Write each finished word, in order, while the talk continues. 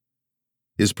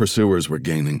His pursuers were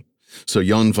gaining, so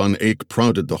Jan van Eyck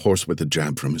prodded the horse with a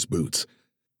jab from his boots.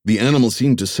 The animal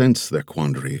seemed to sense their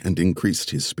quandary and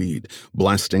increased his speed,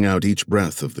 blasting out each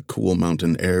breath of the cool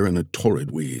mountain air in a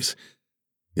torrid wheeze.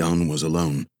 Jan was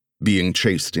alone, being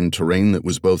chased in terrain that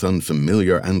was both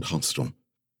unfamiliar and hostile.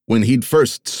 When he'd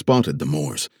first spotted the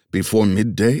Moors, before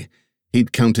midday,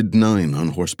 he'd counted 9 on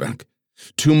horseback.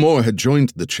 2 more had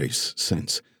joined the chase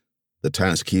since. The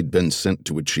task he'd been sent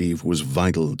to achieve was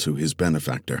vital to his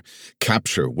benefactor.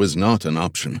 Capture was not an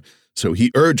option, so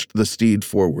he urged the steed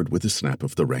forward with a snap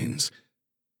of the reins.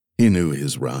 He knew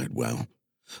his ride well.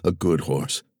 A good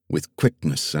horse, with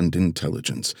quickness and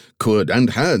intelligence, could and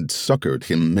had succored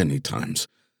him many times.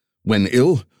 When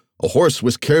ill, a horse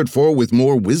was cared for with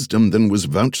more wisdom than was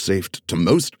vouchsafed to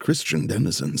most Christian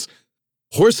denizens.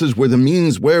 Horses were the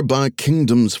means whereby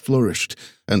kingdoms flourished,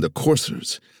 and the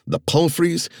coursers, the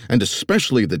palfreys, and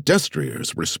especially the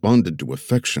destriers responded to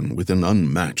affection with an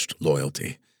unmatched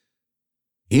loyalty.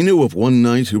 He knew of one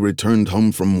knight who returned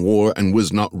home from war and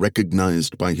was not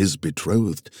recognized by his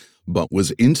betrothed, but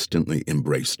was instantly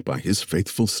embraced by his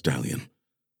faithful stallion.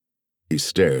 He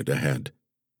stared ahead.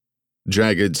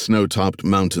 Jagged, snow-topped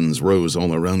mountains rose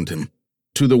all around him.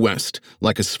 To the west,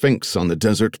 like a sphinx on the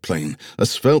desert plain, a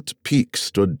svelte peak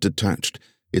stood detached,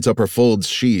 its upper folds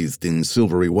sheathed in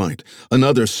silvery white,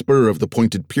 another spur of the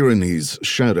pointed Pyrenees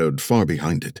shadowed far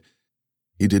behind it.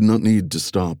 He did not need to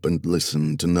stop and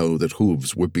listen to know that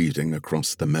hooves were beating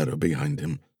across the meadow behind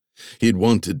him. He'd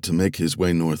wanted to make his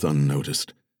way north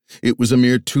unnoticed. It was a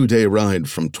mere 2-day ride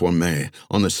from Tourmay,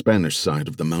 on the Spanish side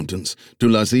of the mountains, to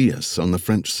Las Illas on the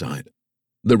French side.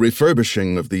 The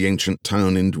refurbishing of the ancient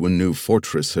town into a new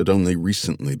fortress had only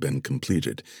recently been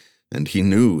completed, and he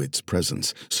knew its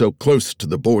presence, so close to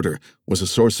the border, was a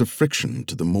source of friction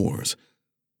to the Moors.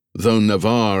 Though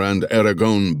Navarre and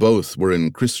Aragon both were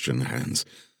in Christian hands,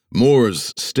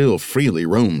 Moors still freely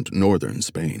roamed northern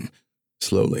Spain.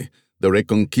 Slowly, the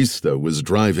Reconquista was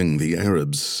driving the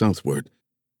Arabs southward.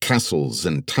 Castles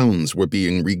and towns were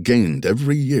being regained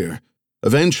every year.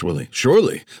 Eventually,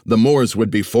 surely, the Moors would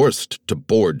be forced to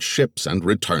board ships and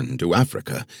return to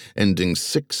Africa, ending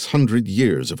 600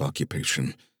 years of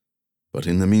occupation. But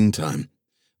in the meantime,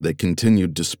 they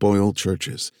continued to spoil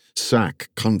churches,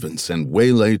 sack convents, and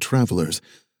waylay travelers,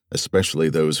 especially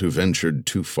those who ventured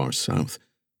too far south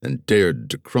and dared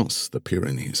to cross the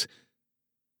Pyrenees.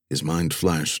 His mind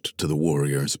flashed to the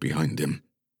warriors behind him.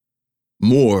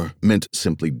 Moor meant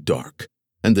simply dark,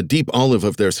 and the deep olive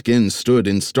of their skin stood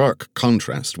in stark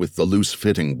contrast with the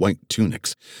loose-fitting white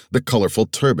tunics, the colorful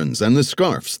turbans, and the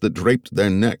scarfs that draped their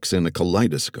necks in a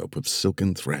kaleidoscope of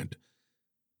silken thread.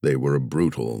 They were a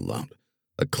brutal lot,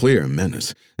 a clear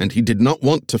menace, and he did not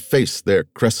want to face their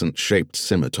crescent-shaped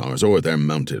scimitars or their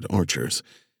mounted archers.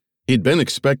 He'd been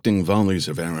expecting volleys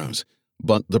of arrows,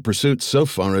 but the pursuit so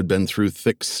far had been through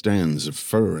thick stands of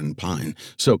fir and pine,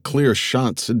 so clear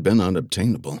shots had been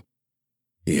unobtainable.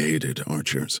 He hated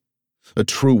archers. A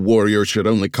true warrior should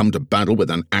only come to battle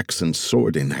with an axe and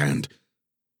sword in hand.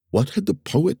 What had the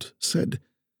poet said?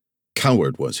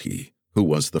 Coward was he who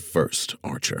was the first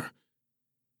archer.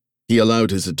 He allowed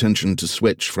his attention to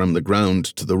switch from the ground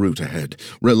to the route ahead,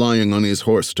 relying on his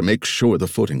horse to make sure the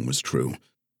footing was true.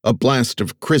 A blast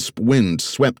of crisp wind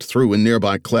swept through a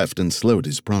nearby cleft and slowed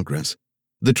his progress.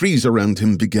 The trees around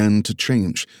him began to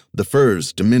change, the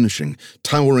firs diminishing,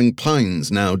 towering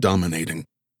pines now dominating.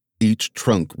 Each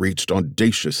trunk reached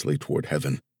audaciously toward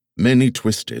heaven, many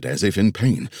twisted as if in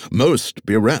pain, most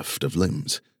bereft of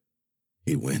limbs.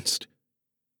 He winced.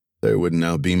 There would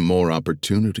now be more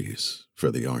opportunities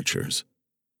for the archers.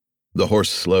 The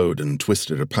horse slowed and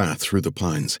twisted a path through the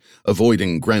pines,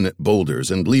 avoiding granite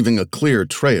boulders and leaving a clear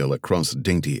trail across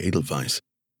dainty edelweiss.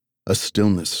 A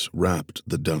stillness wrapped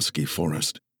the dusky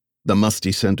forest. The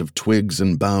musty scent of twigs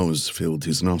and boughs filled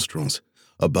his nostrils.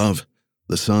 Above,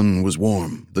 the sun was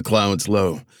warm, the clouds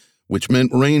low, which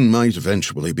meant rain might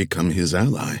eventually become his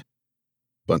ally.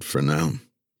 But for now,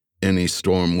 any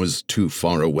storm was too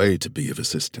far away to be of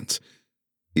assistance.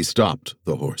 He stopped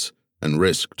the horse and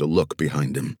risked a look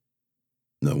behind him.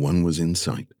 No one was in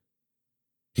sight.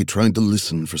 He tried to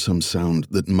listen for some sound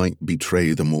that might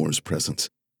betray the Moor's presence,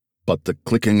 but the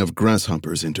clicking of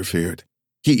grasshoppers interfered.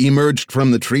 He emerged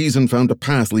from the trees and found a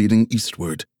path leading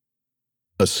eastward.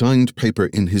 A signed paper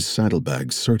in his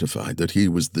saddlebag certified that he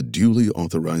was the duly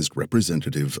authorized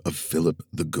representative of Philip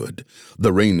the Good,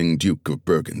 the reigning Duke of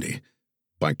Burgundy.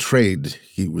 By trade,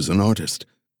 he was an artist,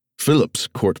 Philip's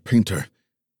court painter,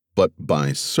 but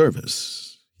by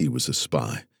service, he was a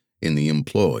spy in the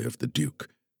employ of the Duke.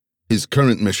 His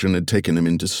current mission had taken him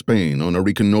into Spain on a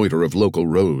reconnoiter of local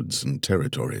roads and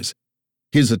territories.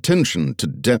 His attention to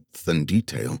depth and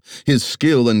detail, his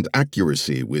skill and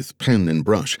accuracy with pen and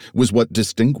brush was what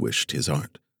distinguished his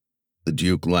art. The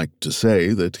Duke liked to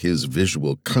say that his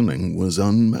visual cunning was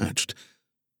unmatched.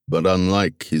 But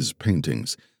unlike his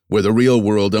paintings, where the real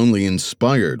world only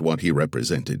inspired what he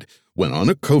represented, when on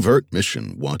a covert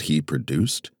mission what he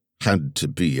produced had to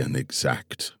be an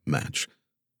exact match.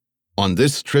 On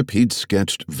this trip he'd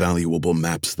sketched valuable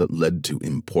maps that led to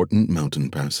important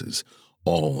mountain passes,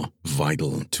 all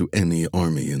vital to any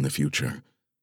army in the future.